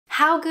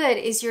How good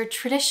is your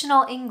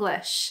traditional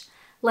English?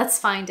 Let's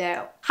find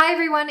out. Hi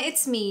everyone,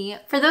 it's me.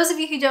 For those of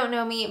you who don't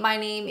know me, my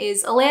name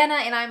is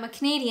Alanna and I'm a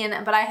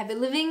Canadian, but I have been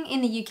living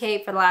in the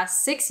UK for the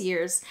last 6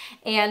 years.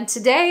 And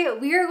today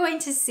we are going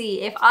to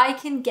see if I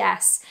can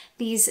guess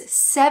these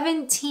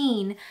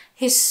 17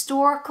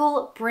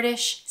 historical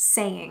British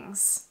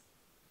sayings.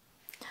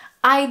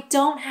 I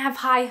don't have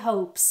high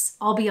hopes,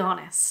 I'll be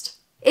honest.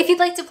 If you'd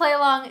like to play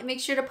along,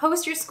 make sure to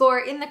post your score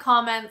in the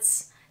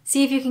comments.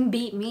 See if you can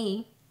beat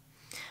me,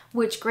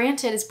 which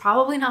granted is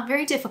probably not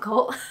very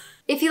difficult.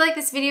 If you like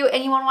this video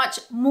and you want to watch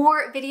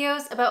more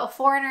videos about a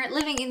foreigner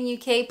living in the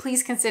UK,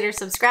 please consider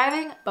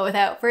subscribing. But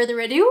without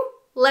further ado,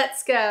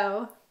 let's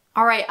go.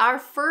 All right, our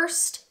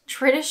first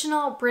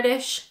traditional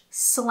British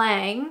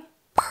slang,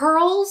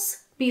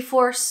 pearls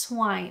before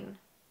swine.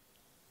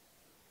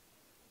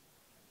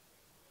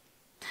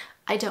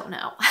 I don't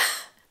know.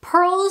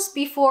 Pearls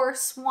before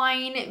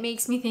swine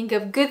makes me think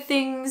of good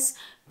things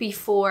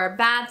before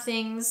bad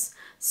things.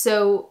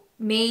 So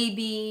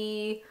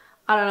maybe,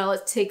 I don't know,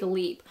 let's take a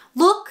leap.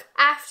 Look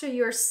after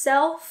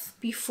yourself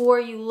before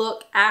you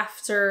look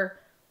after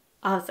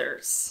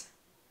others.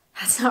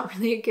 That's not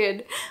really a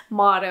good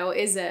motto,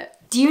 is it?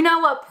 Do you know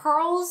what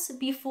pearls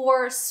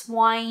before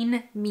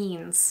swine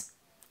means?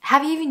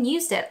 Have you even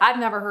used it? I've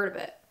never heard of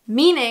it.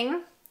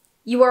 Meaning,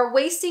 you are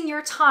wasting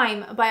your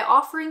time by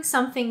offering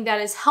something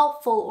that is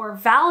helpful or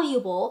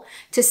valuable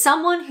to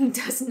someone who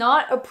does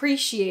not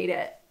appreciate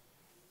it.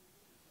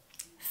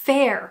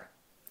 Fair.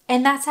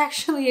 And that's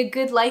actually a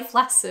good life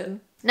lesson.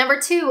 Number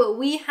 2,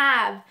 we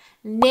have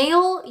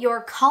nail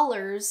your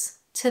colors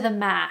to the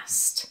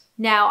mast.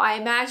 Now, I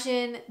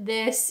imagine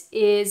this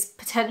is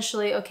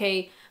potentially,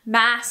 okay,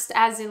 mast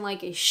as in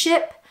like a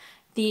ship.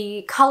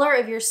 The color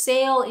of your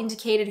sail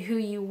indicated who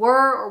you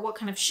were or what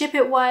kind of ship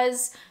it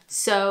was.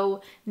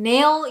 So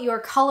nail your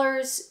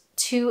colors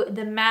to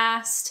the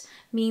mast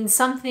means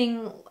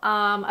something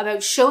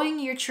about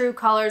showing your true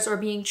colors or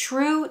being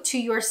true to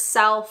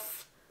yourself.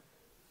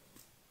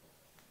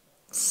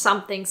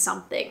 Something.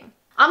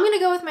 I'm gonna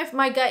go with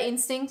my gut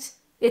instinct.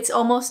 It's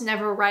almost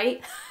never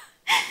right.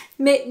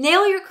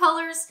 Nail your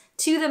colors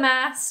to the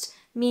mast,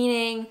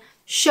 meaning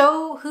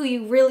show who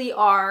you really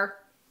are.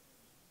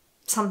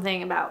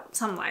 Something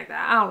like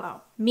that, I don't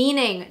know.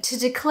 Meaning to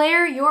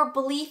declare your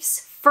beliefs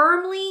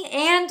firmly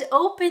and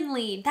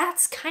openly.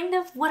 That's kind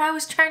of what I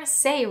was trying to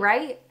say,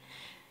 right?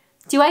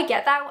 Do I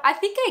get that? I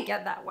think I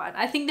get that one.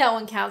 I think that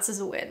one counts as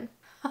a win.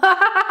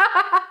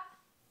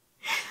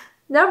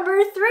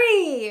 Number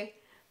 3.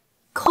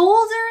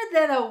 Colder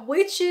than a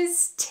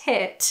witch's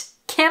tit.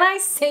 Can I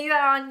say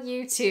that on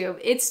YouTube?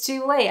 It's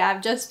too late,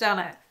 I've just done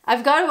it.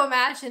 I've got to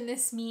imagine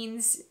this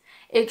means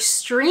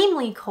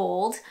extremely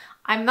cold.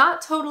 I'm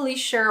not totally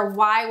sure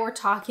why we're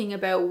talking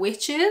about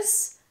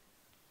witches,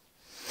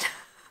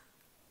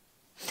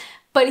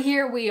 but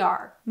here we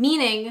are.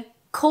 Meaning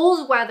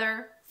cold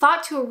weather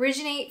thought to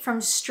originate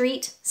from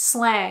street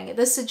slang.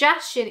 The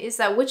suggestion is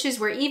that witches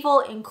were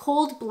evil and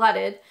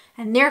cold-blooded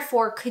and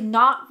therefore could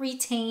not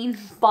retain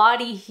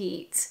body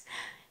heat.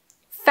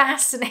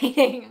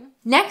 Fascinating.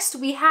 Next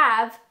we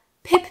have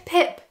pip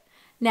pip.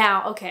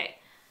 Now, okay,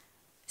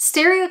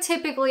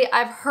 stereotypically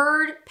I've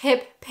heard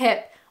pip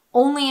pip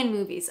only in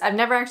movies. I've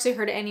never actually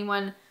heard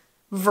anyone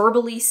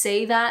verbally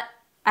say that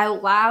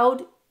out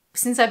loud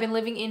since I've been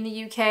living in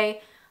the UK.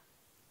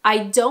 I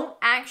don't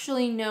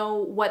actually know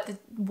what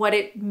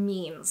it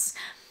means.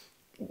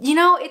 You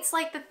know, it's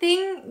like the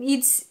thing,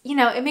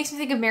 it makes me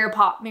think of Mary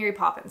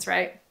Poppins,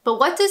 right? But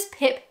what does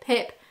pip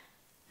pip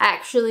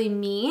actually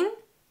mean?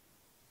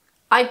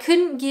 I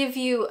couldn't give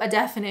you a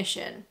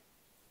definition.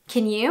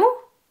 Can you?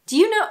 Do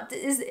you know,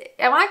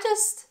 am I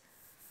just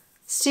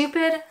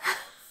stupid?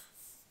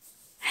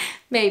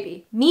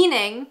 Maybe.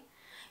 Meaning,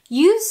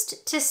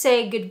 used to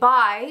say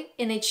goodbye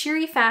in a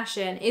cheery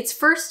fashion. Its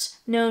first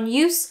known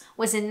use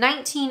was in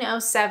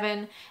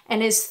 1907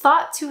 and is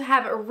thought to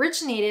have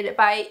originated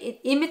by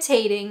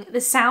imitating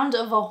the sound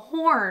of a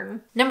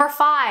horn. Number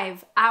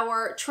 5,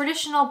 our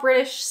traditional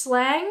British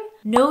slang,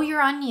 know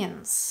your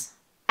onions.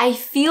 I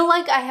feel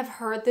like I have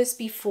heard this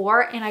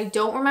before and I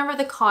don't remember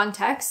the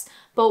context,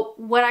 but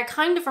what I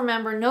kind of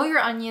remember, know your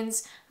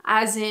onions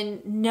as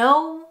in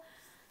know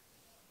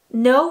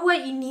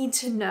what you need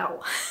to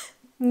know.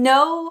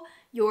 Know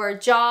your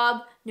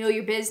job, know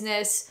your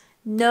business,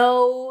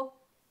 know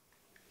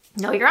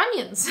your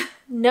onions.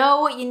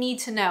 Know what you need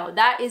to know.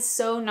 That is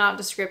so not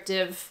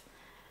descriptive.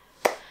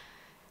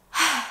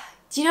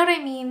 Do you know what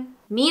I mean?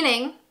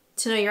 Meaning,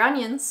 to know your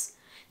onions,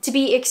 to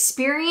be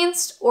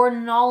experienced or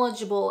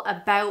knowledgeable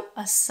about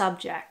a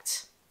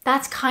subject.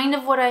 That's kind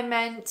of what I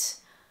meant.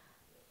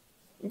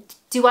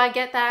 Do I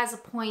get that as a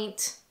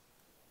point?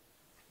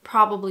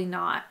 Probably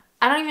not.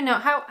 I don't even know.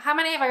 How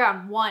many have I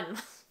gotten? 1.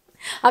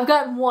 I've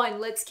gotten 1.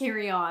 Let's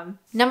carry on.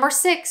 Number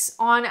 6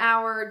 on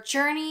our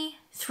journey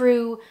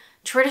through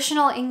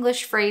traditional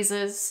English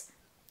phrases,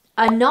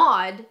 a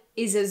nod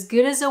is as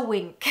good as a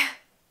wink.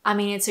 I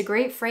mean, it's a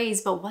great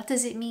phrase, but what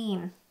does it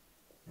mean?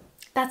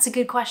 That's a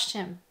good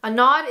question. A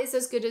nod is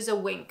as good as a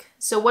wink.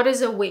 So what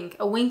is a wink?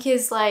 A wink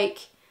is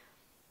like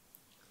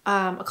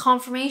A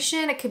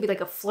confirmation, it could be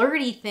like a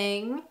flirty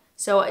thing.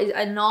 So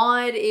a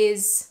nod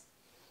is,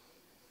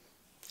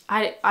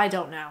 I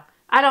don't know.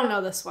 I don't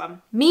know this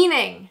one.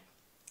 Meaning,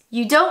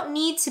 you don't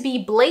need to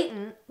be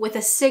blatant with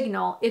a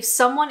signal if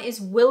someone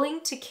is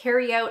willing to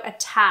carry out a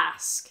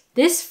task.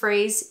 This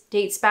phrase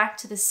dates back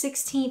to the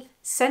 16th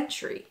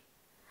century.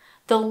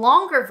 The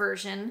longer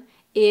version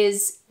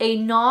is a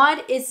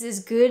nod is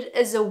as good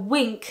as a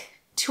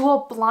wink to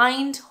a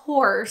blind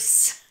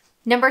horse.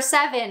 Number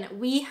 7,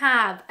 we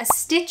have a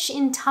stitch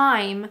in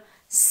time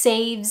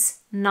saves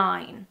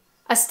 9.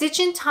 A stitch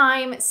in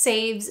time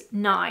saves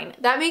 9.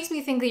 That makes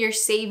me think that you're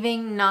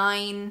saving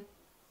 9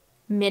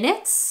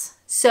 minutes.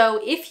 So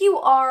if you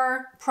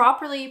are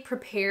properly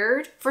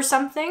prepared for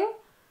something,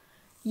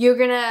 you're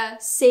gonna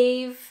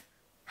save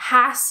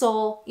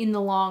hassle in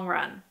the long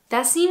run.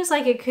 That seems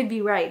like it could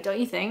be right, don't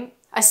you think?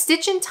 A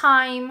stitch in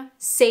time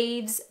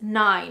saves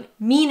 9,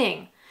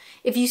 meaning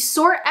if you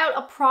sort out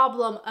a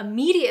problem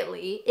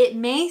immediately, it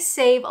may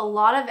save a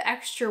lot of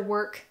extra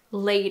work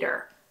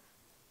later.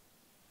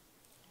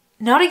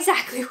 Not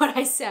exactly what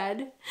I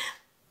said,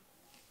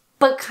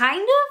 but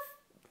kind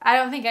of. I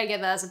don't think I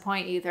get that as a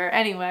point either.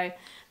 Anyway,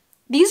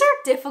 these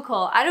are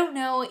difficult. I don't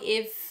know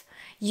if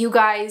you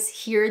guys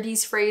hear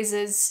these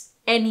phrases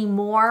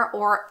anymore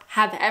or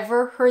have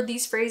ever heard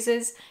these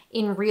phrases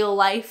in real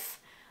life.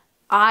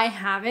 I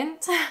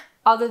haven't,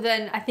 other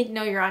than I think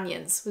Know Your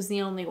Onions was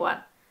the only one.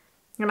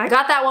 And I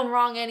got that one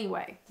wrong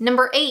anyway.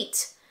 Number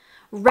 8,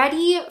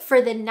 ready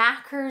for the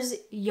knacker's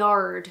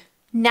yard.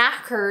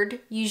 Knackered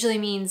usually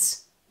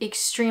means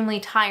extremely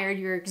tired,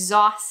 you're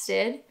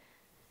exhausted.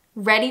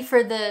 Ready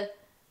for the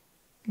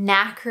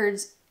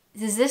knackered's,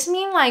 does this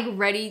mean like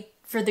ready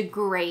for the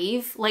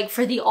grave? Like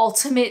for the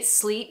ultimate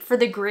sleep, for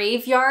the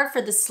graveyard,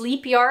 for the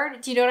sleep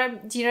yard? Do you know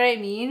what I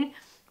mean?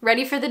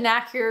 Ready for the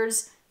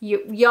knacker's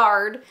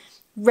yard.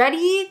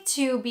 Ready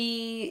to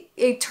be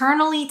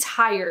eternally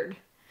tired.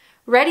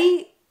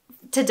 Ready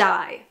to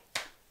die.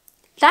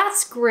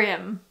 That's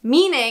grim,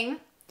 meaning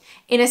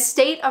in a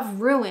state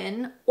of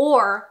ruin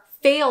or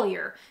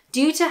failure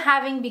due to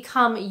having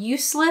become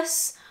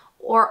useless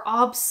or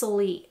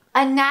obsolete.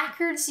 A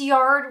knackered's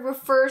yard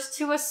refers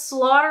to a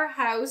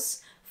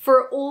slaughterhouse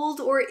for old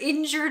or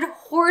injured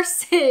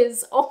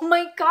horses. Oh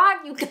my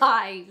God, you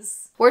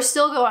guys. We're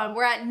still going.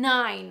 We're at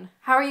 9.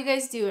 How are you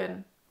guys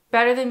doing?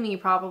 Better than me,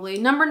 probably.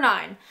 Number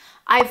 9,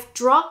 I've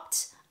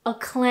dropped a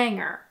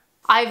clangor.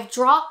 I've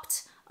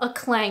dropped a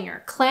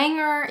clangor.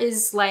 Clangor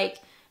is like,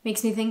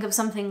 makes me think of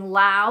something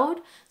loud.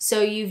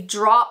 So you've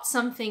dropped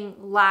something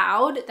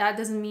loud. That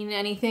doesn't mean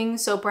anything.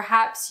 So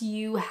perhaps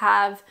you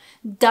have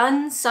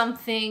done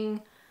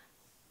something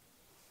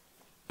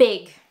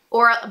big.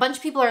 Or a bunch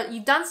of people are,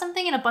 you've done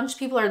something and a bunch of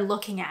people are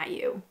looking at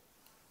you.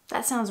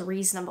 That sounds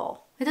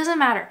reasonable. It doesn't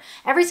matter.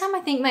 Every time I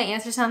think my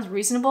answer sounds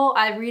reasonable,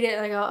 I read it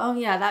and I go, oh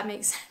yeah, that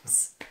makes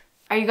sense.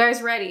 Are you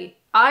guys ready?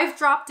 I've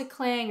dropped a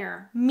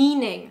clangor,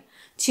 meaning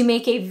to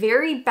make a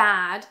very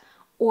bad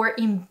or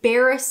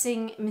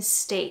embarrassing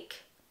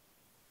mistake.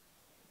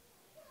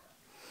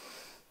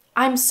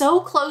 I'm so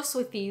close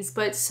with these,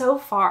 but so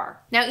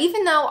far. Now,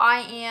 even though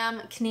I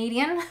am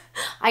Canadian,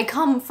 I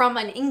come from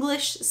an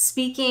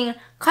English-speaking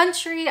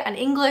country, an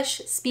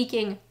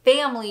English-speaking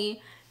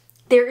family.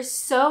 There is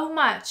so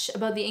much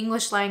about the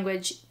English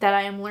language that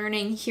I am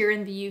learning here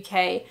in the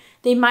UK.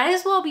 They might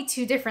as well be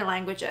 2 different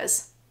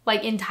languages,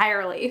 like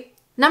entirely.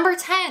 Number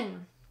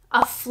 10,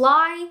 a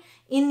fly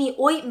in the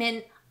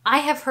ointment. I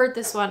have heard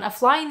this one. A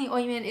fly in the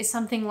ointment is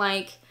something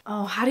like,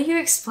 oh, how do you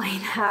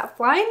explain that?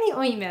 Fly in the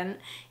ointment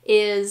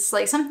is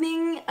like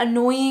something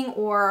annoying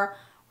or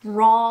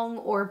wrong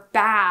or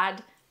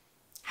bad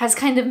has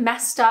kind of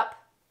messed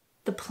up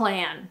the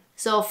plan.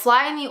 So a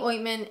fly in the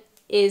ointment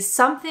is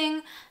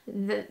something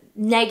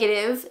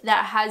negative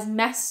that has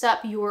messed up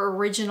your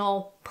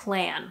original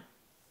plan.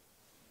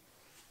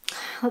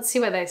 Let's see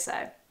what they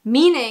say.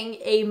 Meaning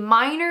a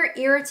minor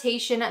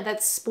irritation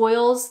that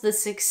spoils the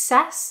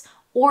success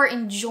or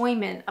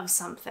enjoyment of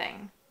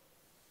something.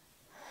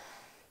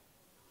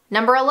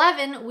 Number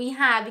 11, we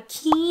have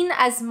keen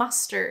as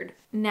mustard.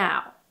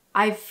 Now,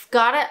 I've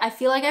got it. I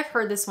feel like I've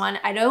heard this one.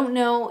 I don't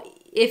know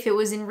if it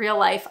was in real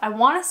life. I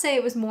want to say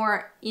it was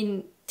more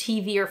in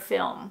TV or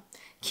film.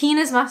 Keen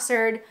as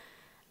mustard,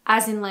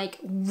 as in like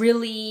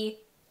really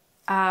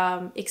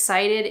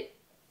excited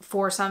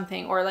for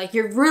something, or like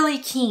you're really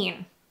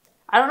keen.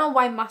 I don't know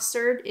why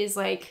mustard is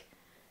like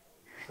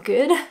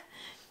good.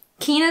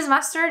 Keen as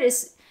mustard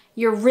is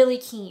you're really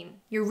keen.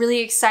 You're really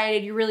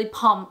excited. You're really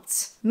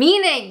pumped.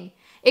 Meaning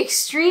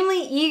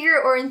extremely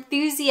eager or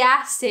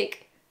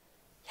enthusiastic.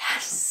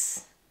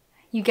 Yes,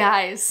 you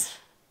guys.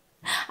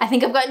 I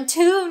think I've gotten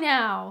 2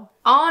 now.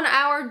 On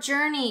our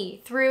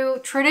journey through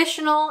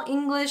traditional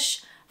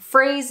English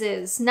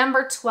phrases,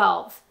 number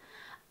 12,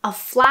 a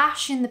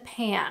flash in the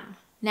pan.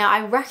 Now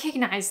I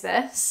recognize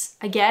this,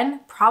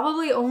 again,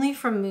 probably only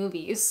from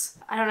movies.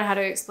 I don't know how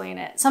to explain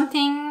it.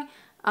 Something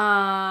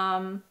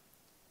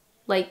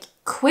like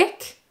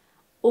quick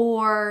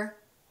or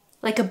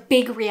like a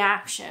big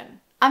reaction.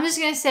 I'm just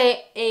gonna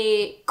say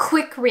a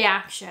quick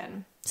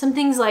reaction.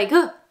 Something's like,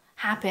 ugh,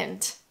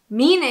 happened.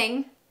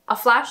 Meaning, a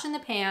flash in the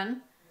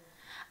pan,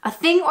 a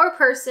thing or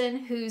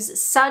person whose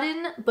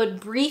sudden but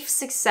brief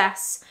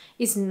success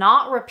is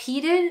not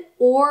repeated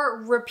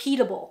or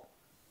repeatable.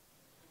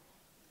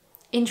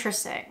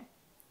 Interesting.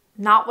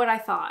 Not what I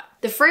thought.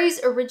 The phrase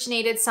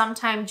originated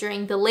sometime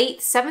during the late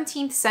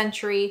 17th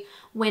century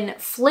when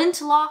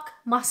flintlock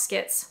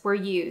muskets were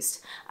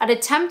used. An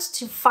attempt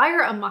to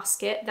fire a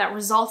musket that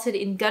resulted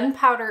in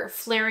gunpowder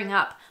flaring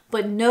up,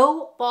 but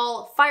no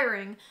ball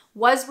firing,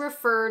 was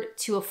referred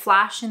to a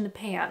flash in the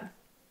pan.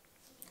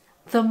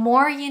 The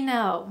more you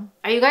know.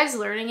 Are you guys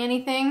learning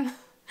anything?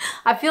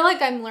 I feel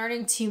like I'm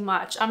learning too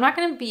much. I'm not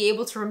going to be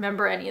able to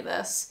remember any of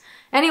this.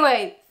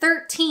 Anyway,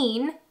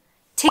 13,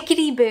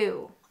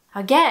 tickety-boo.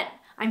 Again,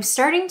 I'm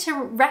starting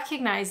to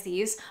recognize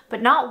these,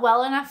 but not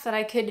well enough that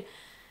I could,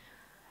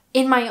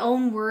 in my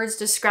own words,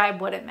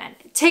 describe what it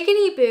meant.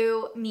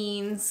 Tickety-boo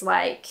means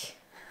like,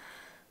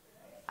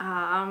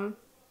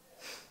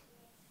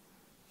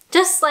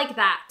 just like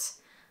that.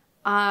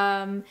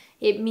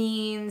 It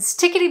means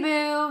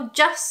tickety-boo,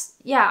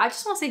 I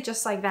just want to say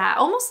just like that.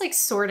 Almost like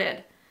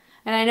sorted.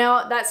 And I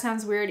know that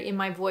sounds weird in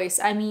my voice.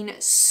 I mean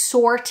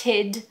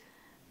sorted.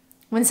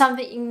 When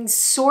something's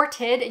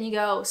sorted and you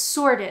go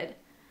sorted.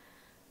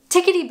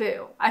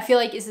 Tickety-boo, I feel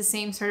like is the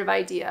same sort of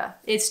idea.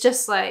 It's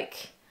just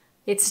like,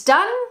 it's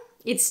done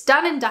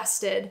and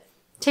dusted.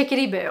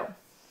 Tickety-boo.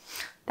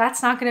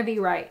 That's not gonna be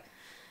right.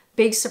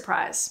 Big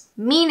surprise.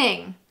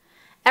 Meaning,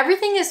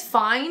 everything is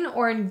fine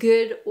or in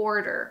good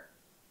order.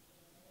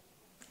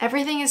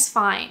 Everything is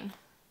fine.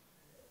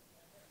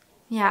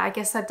 Yeah, I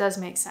guess that does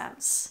make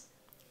sense.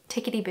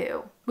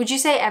 Tickety-boo. Would you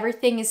say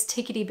everything is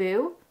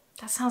tickety-boo?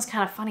 That sounds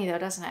kind of funny though,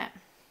 doesn't it?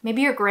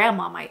 Maybe your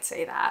grandma might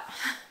say that.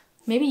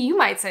 Maybe you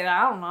might say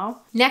that, I don't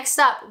know. Next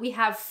up, we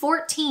have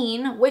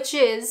 14, which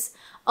is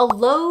a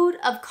load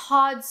of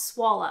cod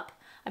swallop.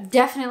 I've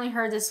definitely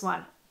heard this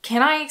one.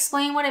 Can I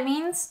explain what it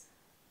means?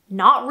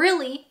 Not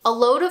really. A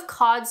load of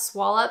cod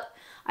swallop,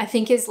 I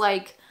think, is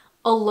like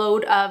a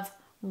load of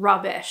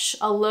rubbish,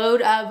 a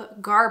load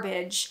of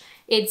garbage.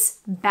 It's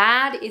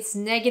bad, it's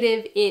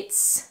negative,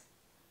 it's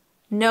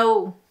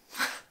no.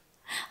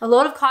 A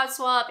load of cod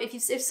swallop,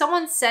 if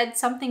someone said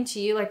something to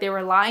you, like they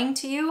were lying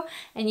to you,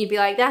 and you'd be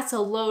like, that's a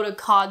load of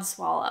cod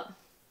swallop.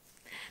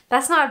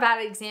 That's not a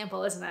bad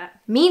example, isn't it?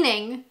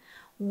 Meaning,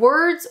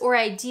 words or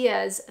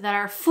ideas that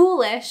are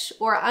foolish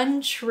or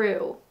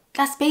untrue.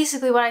 That's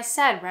basically what I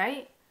said,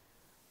 right?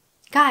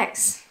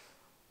 Guys,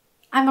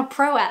 I'm a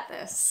pro at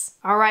this.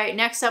 All right,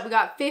 next up we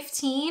got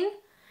 15,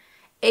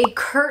 a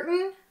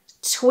curtain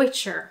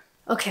twitcher.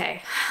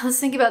 Okay, let's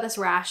think about this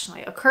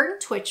rationally. A curtain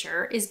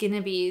twitcher is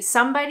gonna be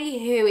somebody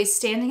who is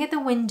standing at the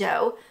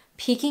window,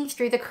 peeking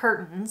through the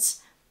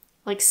curtains,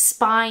 like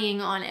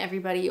spying on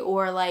everybody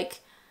or like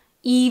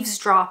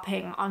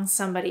eavesdropping on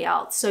somebody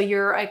else. So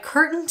you're a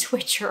curtain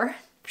twitcher.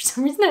 For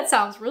some reason that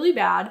sounds really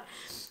bad.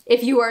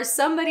 If you are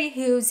somebody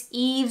who's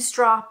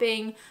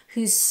eavesdropping,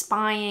 who's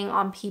spying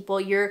on people,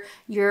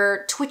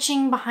 you're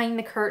twitching behind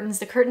the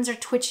curtains are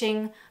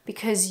twitching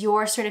because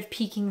you're sort of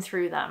peeking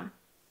through them.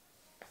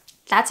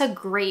 That's a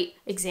great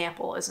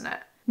example, isn't it?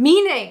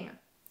 Meaning,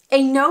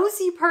 a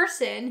nosy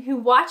person who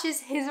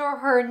watches his or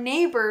her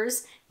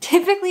neighbors,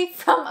 typically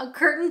from a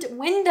curtained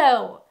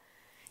window.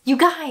 You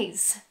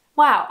guys,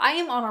 wow, I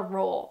am on a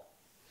roll.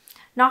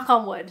 Knock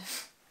on wood.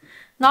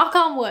 Knock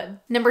on wood.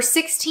 Number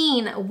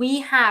 16,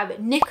 we have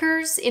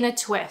knickers in a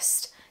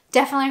twist.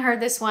 Definitely heard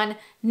this one.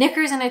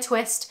 Knickers in a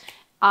twist,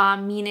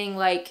 meaning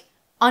like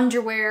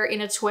underwear in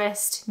a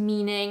twist,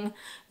 meaning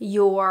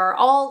you're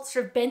all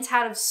sort of bent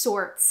out of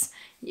sorts.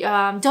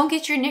 Don't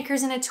get your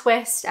knickers in a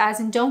twist, as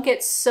in don't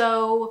get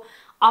so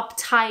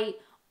uptight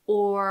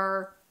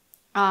or,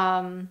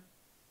 don't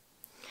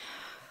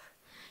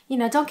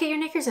get your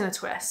knickers in a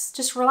twist.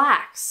 Just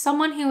relax.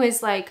 Someone who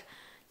is like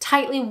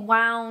tightly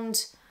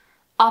wound,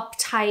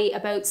 uptight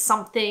about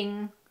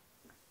something,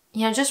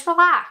 just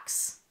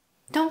relax.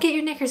 Don't get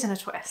your knickers in a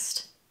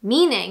twist.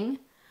 Meaning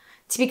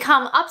to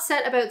become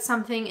upset about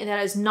something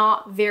that is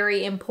not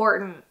very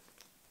important.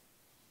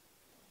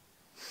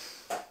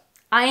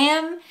 I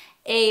am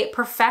a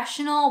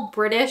professional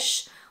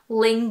British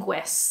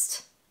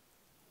linguist.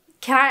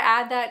 Can I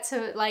add that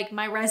to like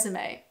my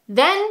resume?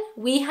 Then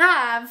we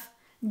have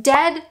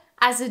dead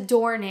as a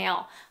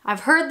doornail.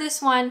 I've heard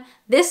this one.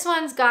 This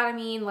one's gotta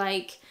mean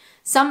like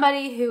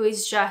somebody who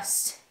is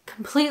just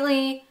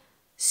completely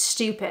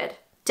stupid.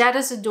 Dead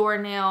as a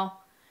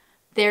doornail.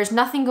 There's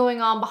nothing going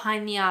on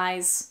behind the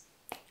eyes.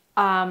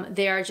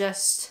 They are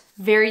just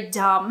very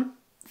dumb,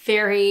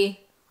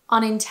 very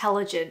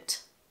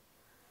unintelligent.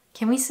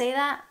 Can we say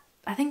that?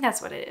 I think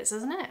that's what it is,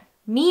 isn't it?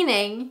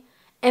 Meaning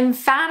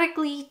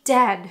emphatically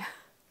dead.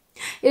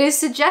 It is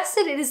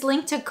suggested it is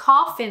linked to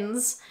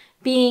coffins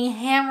being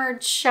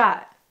hammered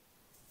shut.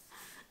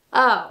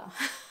 Oh,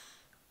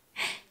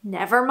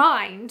 never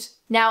mind.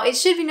 Now, it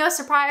should be no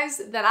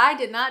surprise that I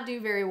did not do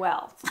very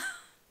well.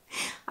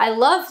 I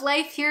love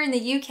life here in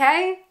the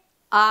UK,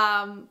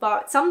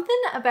 but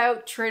something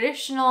about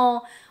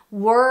traditional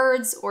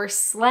words or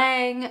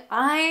slang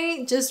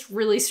I just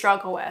really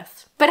struggle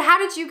with. But how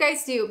did you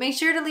guys do? Make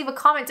sure to leave a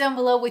comment down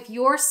below with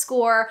your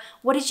score.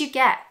 What did you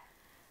get?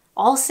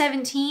 All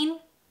 17?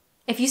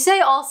 If you say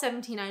all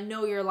 17, I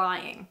know you're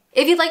lying.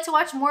 If you'd like to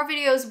watch more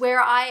videos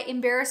where I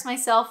embarrass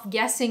myself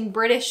guessing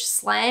British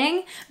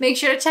slang, make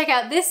sure to check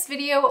out this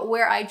video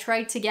where I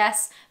tried to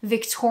guess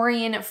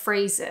Victorian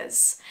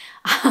phrases.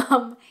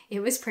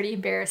 It was pretty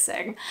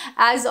embarrassing.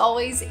 As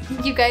always,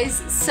 thank you guys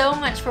so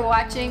much for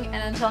watching,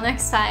 and until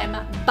next time,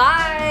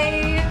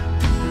 bye!